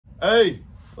Hey,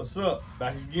 what's up?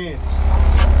 Back again.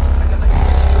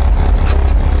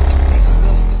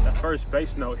 That first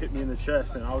bass note hit me in the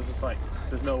chest, and I was just like,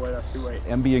 there's no way that's 2/8.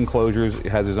 MB Enclosures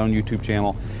has his own YouTube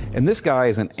channel, and this guy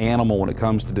is an animal when it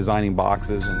comes to designing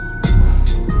boxes.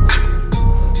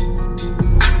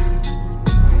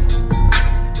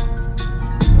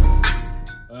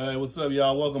 Alright, what's up,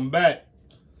 y'all? Welcome back.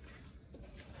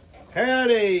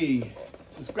 Had a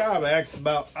subscriber asked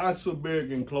about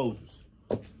Isobaric enclosures.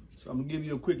 So I'm gonna give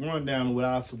you a quick rundown of what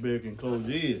Isobaric enclosure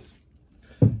is.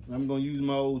 And I'm gonna use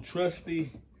my old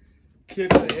trusty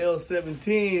Kicker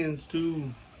L710s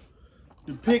to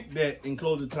depict that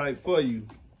enclosure type for you.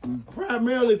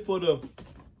 Primarily for the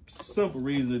simple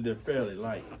reason that they're fairly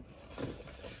light.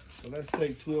 So let's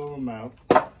take 2 of them out.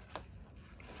 I've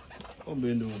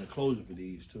been doing the closure for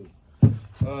these too.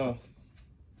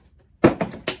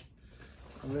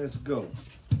 Let's go.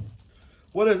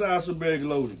 What is isobaric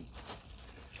loading?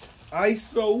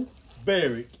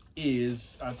 Isobaric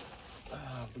is, I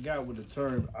forgot what the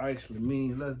term actually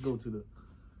means. Let's go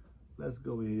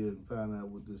here and find out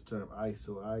what this term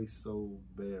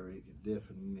isobaric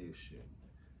definition.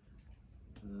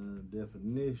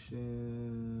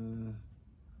 Definition.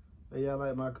 Hey, y'all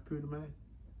like my computer, man?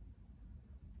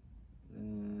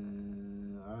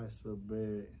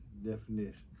 Isobaric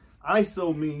definition.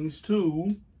 Iso means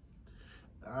to,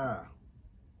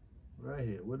 right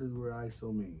here. What does the word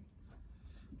iso mean?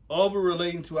 Of or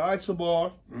relating to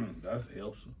isobar, that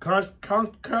helps.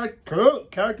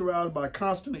 Characterized by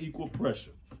constant and equal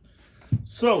pressure.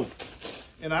 So,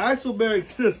 in an isobaric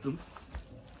system,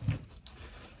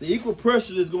 the equal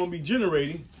pressure that's going to be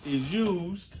generating is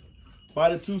used by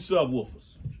the 2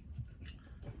 subwoofers.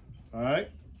 All right?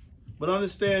 But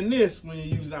understand this when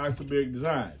you're using isobaric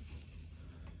design,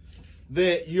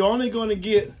 that you're only going to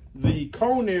get the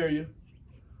cone area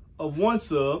of one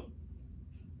sub,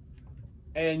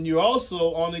 and you're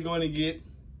also only going to get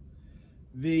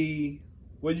the,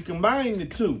 well, you combine the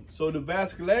 2. So the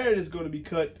vascularity is going to be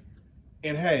cut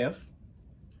in half.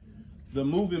 The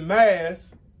moving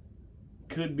mass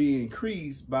could be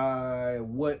increased by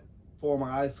what form of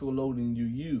iso loading you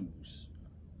use.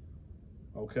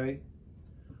 Okay?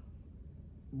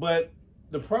 But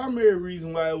the primary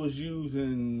reason why it was used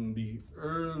in the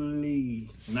early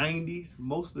 90s,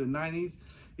 most of the 90s,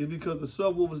 is because the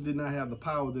subwoofers did not have the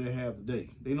power that they have today.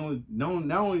 They not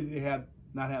only did they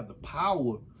not have the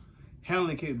power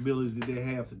handling capabilities that they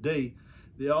have today,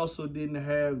 they also didn't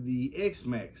have the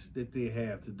X-Max that they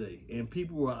have today. And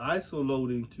people were iso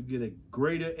loading to get a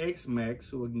greater X-Max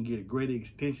so it can get a greater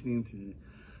extension into the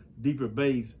deeper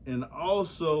bass, and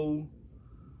also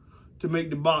to make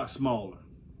the box smaller.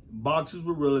 Boxes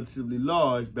were relatively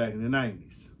large back in the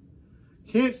 90s.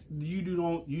 Hence, you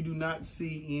do not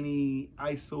see any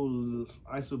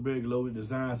isobaric loaded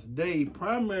designs today,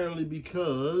 primarily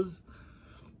because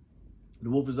the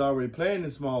woofer is already playing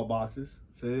in small boxes,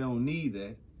 so they don't need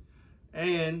that.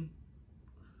 And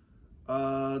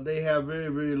they have very,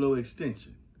 very low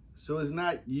extension. So it's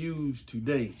not used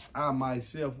today. I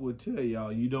myself would tell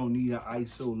y'all you don't need an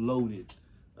iso loaded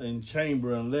in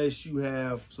chamber unless you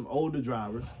have some older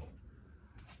drivers.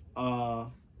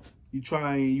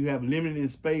 You have limited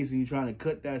space and you're trying to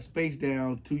cut that space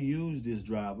down to use this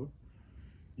driver.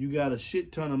 You got a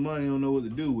shit ton of money, don't know what to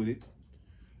do with it.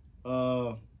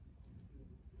 And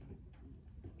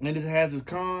it has its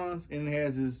cons and it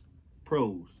has its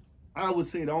pros. I would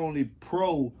say the only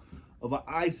pro of an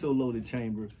iso loaded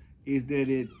chamber is that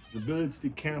its ability to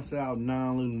cancel out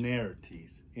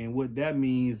non-linearities. And what that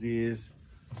means is,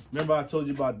 remember I told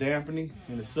you about dampening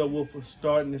and the subwoofer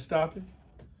starting and stopping?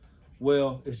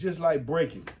 Well, it's just like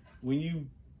braking. When you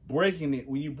breaking the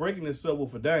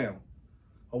subwoofer down,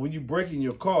 or when you braking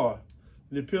your car,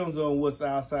 it depends on what the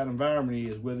outside environment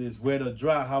is, whether it's wet or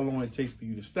dry, how long it takes for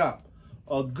you to stop.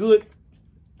 A good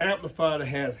amplifier that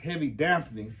has heavy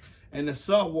dampening and a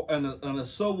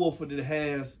subwoofer that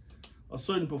has a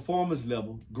certain performance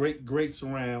level, great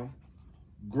surround,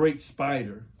 great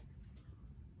spider,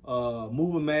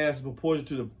 moving mass proportion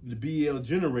to the BL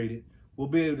generated, will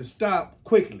be able to stop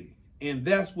quickly. And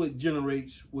that's what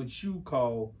generates what you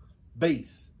call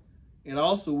bass. It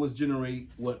also will generate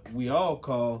what we all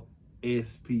call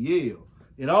SPL.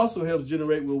 It also helps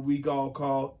generate what we all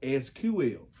call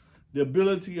SQL, the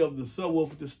ability of the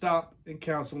subwoofer to stop and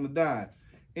cancel on the dime.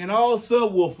 In all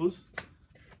subwoofers,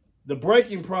 the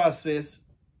braking process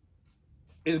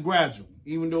is gradual.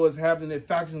 Even though it's happening at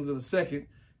fractions of a second,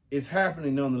 it's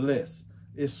happening nonetheless.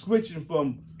 It's switching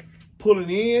from pulling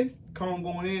in, cone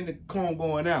going in, to cone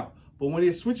going out. But when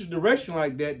it switches direction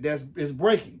like that, it's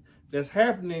braking. That's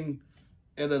happening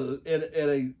at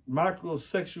a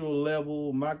microsexual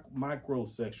level,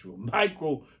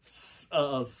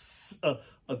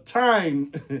 a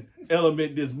time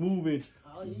element that's moving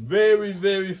very,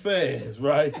 very fast,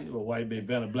 right? A white man,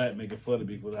 better black making fun of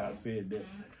me because I said that.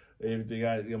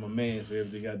 I'm a man, so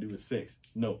everything I do is sex.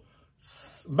 No,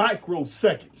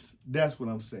 microseconds. That's what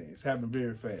I'm saying. It's happening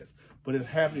very fast, but it's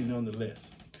happening nonetheless.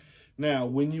 Now,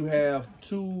 when you have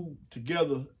two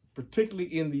together,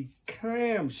 particularly in the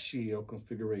clamshell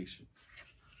configuration,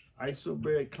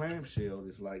 isobaric clamshell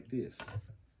is like this.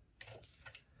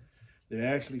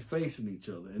 They're actually facing each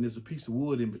other, and there's a piece of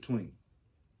wood in between,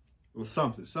 or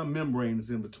some membrane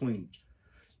is in between.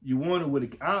 You wonder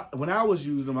when I was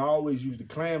using them, I always used the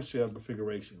clamshell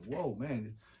configuration. Whoa,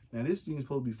 man, now this thing's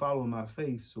supposed to be following my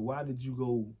face, so why did you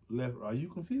go left? Are you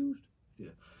confused?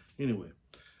 Yeah. Anyway,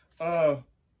 I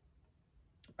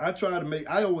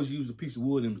always use a piece of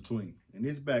wood in between, and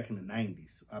this back in the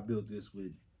 90s. I built this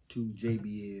with 2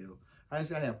 JBL.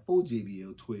 Actually, I have 4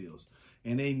 JBL 12s,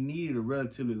 and they needed a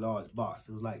relatively large box.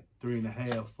 It was like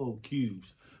 3.5, 4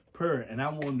 cubes per, and I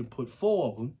wanted to put 4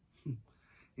 of them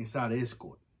inside the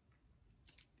Escort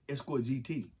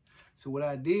GT. So what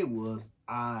I did was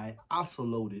I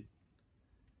isoloaded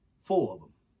 4 of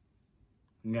them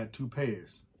and got 2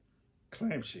 pairs,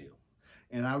 clamshell.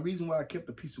 And the reason why I kept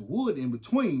a piece of wood in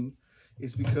between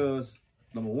is because,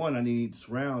 number one, I needed the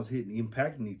surrounds hitting,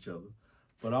 impacting each other.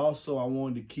 But also, I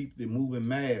wanted to keep the moving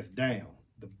mass down.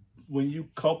 When you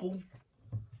couple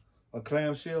a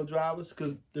clamshell drivers,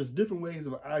 because there's different ways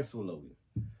of isoloading.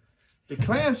 The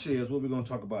clamshell is what we're going to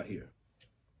talk about here.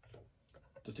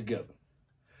 They're together.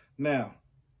 Now,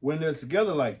 when they're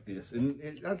together like this, and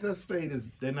let's say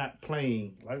they're not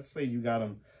playing. Let's say you got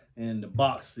them and the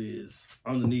box is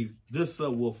underneath. This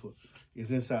subwoofer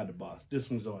is inside the box. This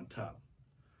one's on top.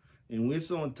 And when it's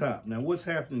on top, now what's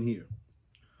happening here?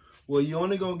 Well, you're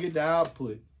only going to get the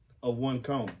output of one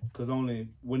cone, because only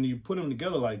when you put them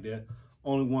together like that,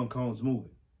 only one cone's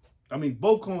moving. I mean,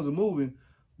 both cones are moving,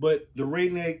 but the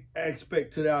rating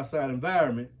aspect to the outside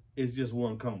environment is just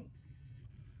one cone.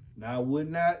 Now, I would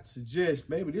not suggest,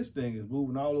 maybe this thing is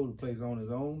moving all over the place on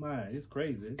its own mind. It's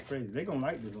crazy. It's crazy. They're going to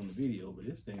like this on the video, but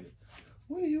this thing is,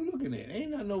 what are you looking at?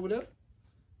 Ain't nothing over there.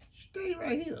 Stay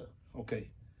right here.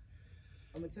 Okay.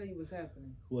 I'm going to tell you what's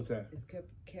happening. What's that? It's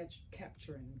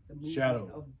capturing the movement shadow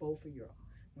of both of your,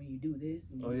 when you do this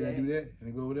and oh, yeah, do that? And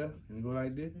it go over there? And it go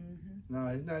like this? Mm-hmm. No,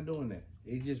 it's not doing that.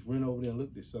 It just went over there and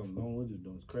looked at something. Don't know what it's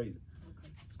doing. It's crazy.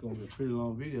 Okay. It's going to be a pretty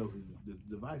long video because the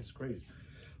device is crazy.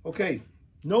 Okay.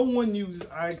 No one uses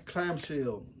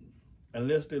clamshell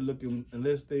unless they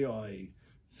are a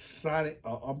sonic,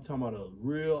 I'm talking about a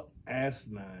real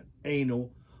asinine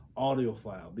anal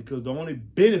audiophile, because the only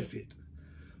benefit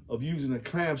of using a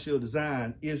clamshell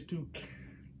design is to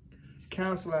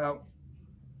cancel out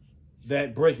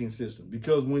that braking system.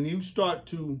 Because when you start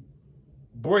to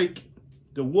break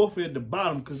the woofer at the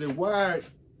bottom, because they're wired,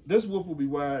 this woofer will be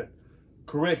wired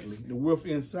correctly. The woofer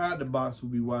inside the box will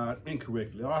be wired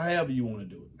incorrectly, or however you want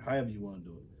to do it.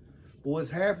 But what's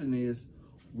happening is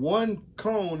one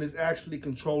cone is actually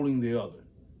controlling the other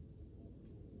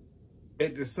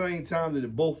at the same time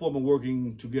that both of them are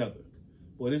working together.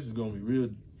 Boy, this is going to be real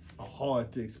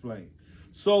hard to explain.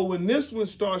 So when this one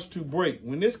starts to break,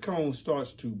 when this cone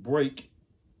starts to break,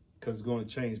 because it's going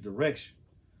to change direction,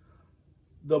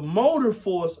 the motor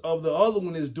force of the other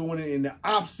one is doing it in the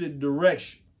opposite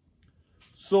direction.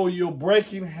 So your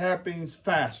braking happens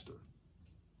faster.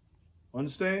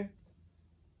 Understand?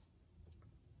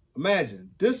 Imagine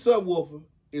this subwoofer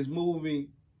is moving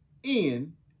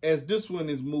in as this one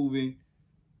is moving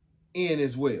in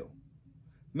as well.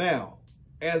 Now,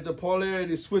 as the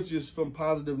polarity switches from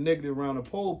positive to negative around the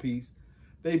pole piece,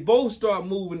 they both start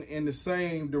moving in the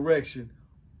same direction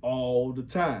all the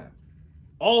time.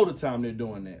 All the time they're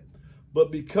doing that.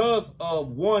 But because of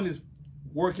one is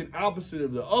working opposite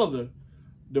of the other,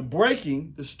 the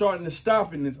braking, the starting to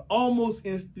stopping is almost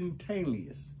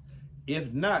instantaneous,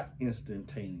 if not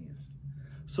instantaneous.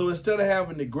 So instead of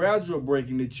having the gradual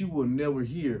braking that you will never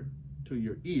hear to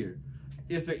your ear,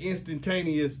 it's an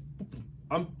instantaneous,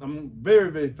 I'm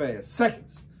very, very fast,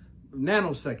 seconds,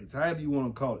 nanoseconds, however you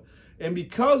want to call it. And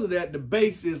because of that, the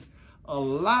bass is a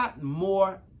lot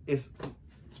more, it's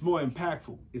more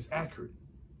impactful, it's accurate.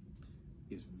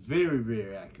 It's very,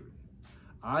 very accurate.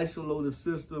 Isolated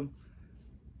system,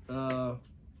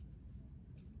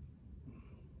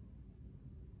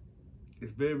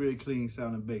 it's very, very clean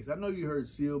sounding bass. I know you heard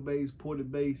seal bass,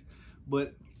 ported bass,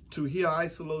 but to hear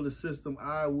isolated system,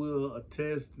 I will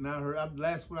attest. And I heard,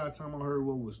 last time I heard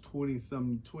what was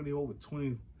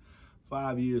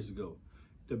 25 years ago.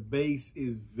 The bass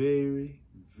is very,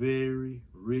 very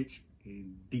rich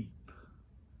and deep.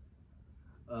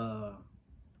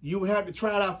 You would have to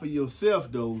try it out for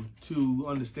yourself, though, to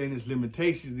understand its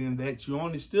limitations, in that you're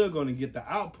only still going to get the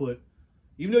output.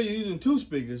 Even though you're using 2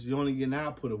 speakers, you only get an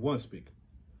output of 1 speaker.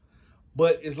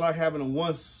 But it's like having a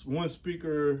one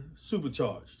speaker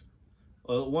supercharged,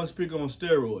 1 speaker on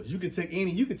steroids. You can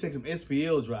take some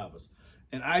SPL drivers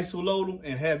and isolate them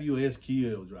and have you a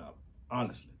SQL driver,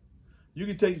 honestly. You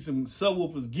can take some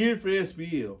subwoofers geared for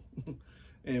SPL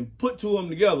and put 2 of them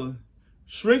together,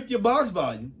 shrink your box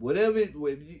volume, whatever.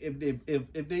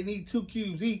 If they need 2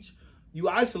 cubes each, you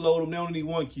isolate them, they only need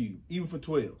 1 cube, even for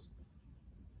 12s.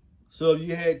 So if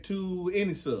you had 2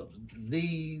 any subs,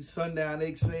 these Sundown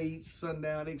X8s,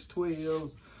 Sundown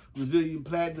X12s, Brazilian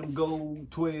Platinum Gold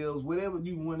 12s, whatever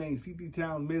you want, CT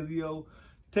Town Mezio,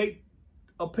 take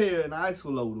a pair and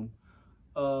isolate them.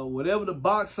 Whatever the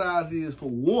box size is for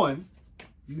 1,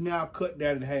 you now cut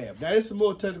that in half. Now, there's some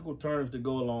more technical terms that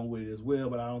go along with it as well,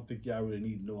 but I don't think y'all really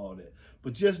need to know all that.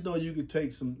 But just know you can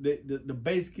take some, the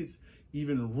base gets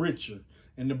even richer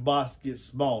and the box gets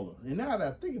smaller. And now that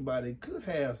I think about it, it could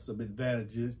have some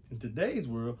advantages in today's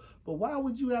world, but why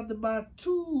would you have to buy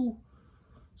 2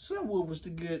 subwoofers to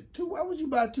get 2? Why would you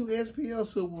buy 2 SPL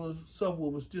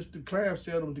subwoofers just to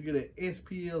clamshell them to get an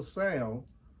SPL sound?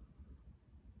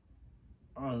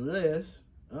 Unless,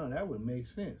 that would make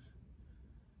sense.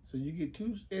 So you get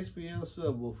 2 SPL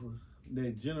subwoofers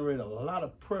that generate a lot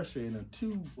of pressure in a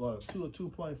 2 or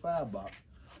 2.5 box.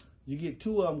 You get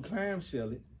 2 of them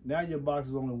clamshell it. Now your box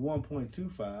is only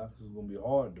 1.25. So it's going to be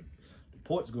hard. The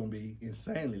port's going to be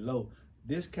insanely low.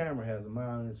 This camera has a mind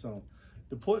on its own.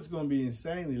 The port's going to be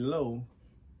insanely low,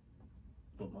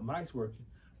 but my mic's working.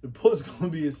 The port's going to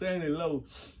be insanely low.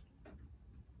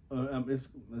 It's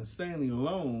insanely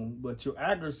long, but your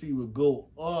accuracy will go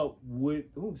up with,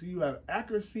 so you have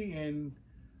accuracy and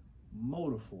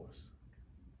motor force.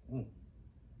 Now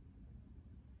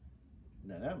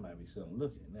that might be something to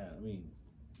look at. Now, I mean,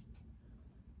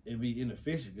 it'd be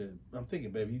inefficient, because I'm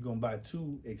thinking, baby, you're gonna buy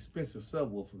 2 expensive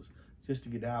subwoofers just to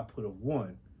get the output of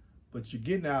 1. But you're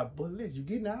getting the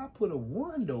output of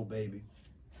 1 though, baby.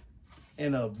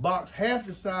 In a box half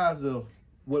the size of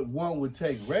what 1 would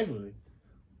take regularly.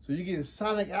 So you're getting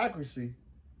sonic accuracy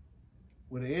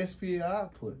with an SPL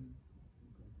output.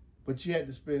 But you had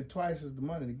to spend twice as the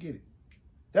money to get it.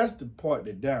 That's the part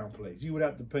that downplays. You would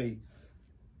have to pay,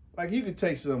 like you could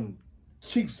take some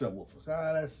cheap subwoofers.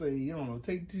 Let's say, you don't know,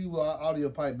 take 2 audio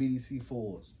pipe BDC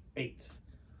 4s, 8s.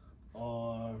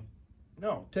 Or,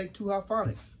 no, take 2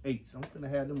 Hyphonics 8s. I'm gonna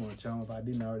have them on the channel if I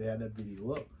didn't already have that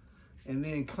video up. And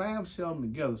then clamshell them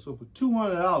together. So for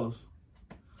 $200,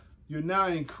 you're now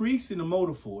increasing the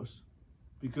motor force,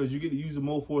 because you get to use the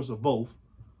motor force of both.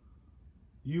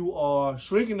 You are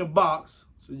shrinking the box,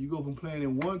 so you go from playing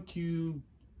in 1 cube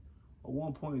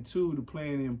or 1.2 to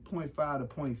playing in 0.5 to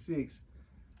 0.6.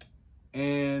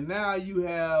 And now you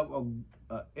have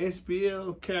a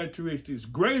SPL characteristics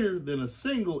greater than a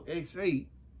single X8,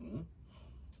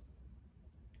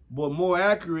 but more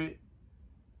accurate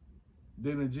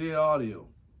than a J Audio.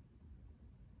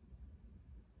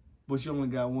 But you only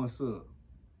got 1 sub,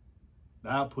 the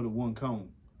output of 1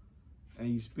 cone, and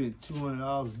you spent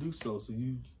 $200 to do so. So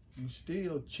you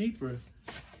still cheaper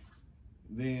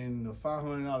than a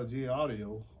 $500 J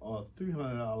Audio or a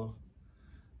 $300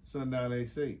 Sundown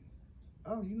X8.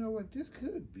 Oh, you know what? This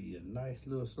could be a nice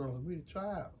little song for me to try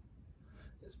out.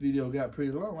 This video got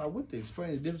pretty long. I went to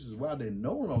explain the differences why they're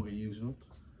no longer using them,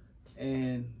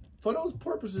 and for those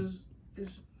purposes,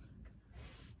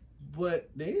 but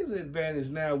there is an advantage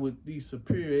now with these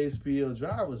superior SPL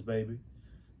drivers, baby.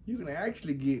 You can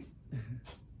actually get,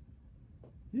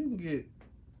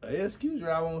 a SQ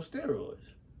driver on steroids.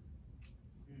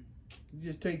 You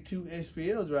just take 2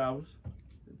 SPL drivers,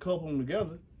 couple them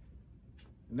together.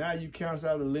 Now you cancel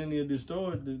out the linear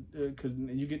distortion, because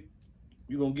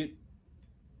you're gonna get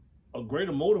a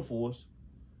greater motor force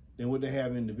than what they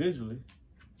have individually,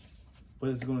 but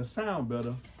it's gonna sound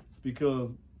better because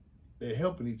they're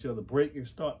helping each other break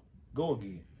and go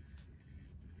again.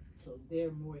 So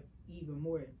they're even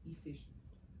more efficient.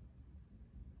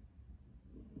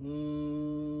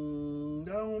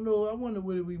 I don't know. I wonder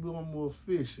whether we become more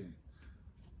efficient.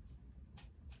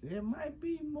 There might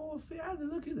be more efficient. I have to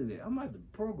look into that. I'm about to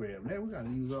program that. We got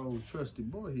to use our old trusty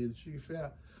boy here to figure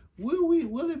out,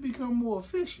 will it become more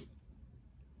efficient?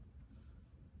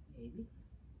 Maybe.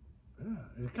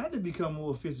 Yeah, it got to become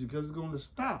more efficient because it's going to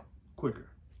stop quicker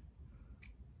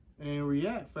and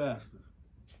react faster.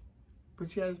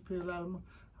 But you have to pay a lot of money.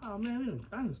 Oh man,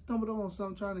 I just stumbled on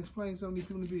something trying to explain something to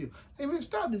people in the video. Hey man,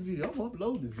 stop this video. I'm gonna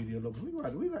upload this video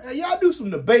though. Hey, y'all do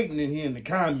some debating in here in the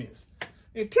comments.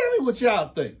 And tell me what y'all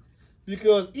think.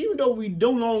 Because even though we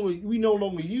no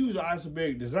longer use the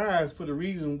isobaric designs for the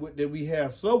reason that we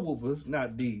have subwoofers,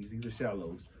 not these are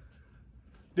shallows,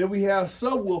 that we have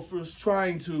subwoofers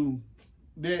trying to,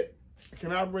 that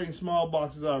can operate in small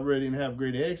boxes already and have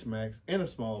greater X-Max in a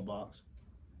small box.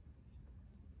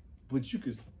 But you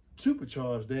could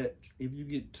supercharge that if you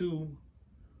get two.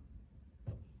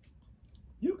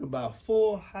 You can buy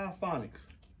 4 high phonics,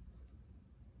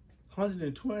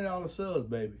 $120 subs,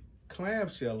 baby,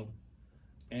 clamshell them,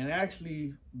 and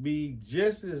actually be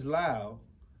just as loud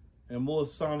and more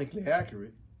sonically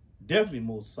accurate, definitely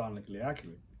more sonically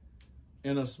accurate,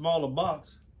 in a smaller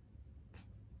box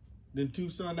than 2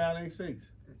 Sundown X8s.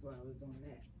 That's why I was doing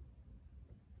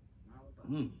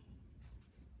that.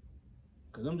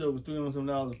 Because them jokers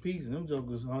 $300 a piece, and them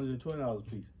jokers $120 a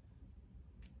piece.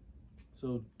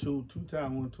 So 2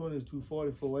 times 120 is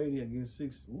 240, 480 against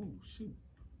 6. Ooh, shoot.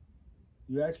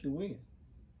 You actually win.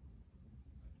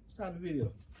 Stop the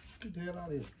video. Get the hell out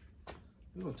of here.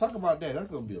 We're gonna talk about that.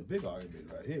 That's gonna be a big argument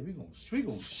right here. We're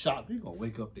gonna shock. We're gonna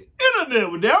wake up the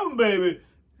internet with that one, baby.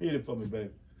 Hit it for me,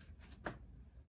 baby.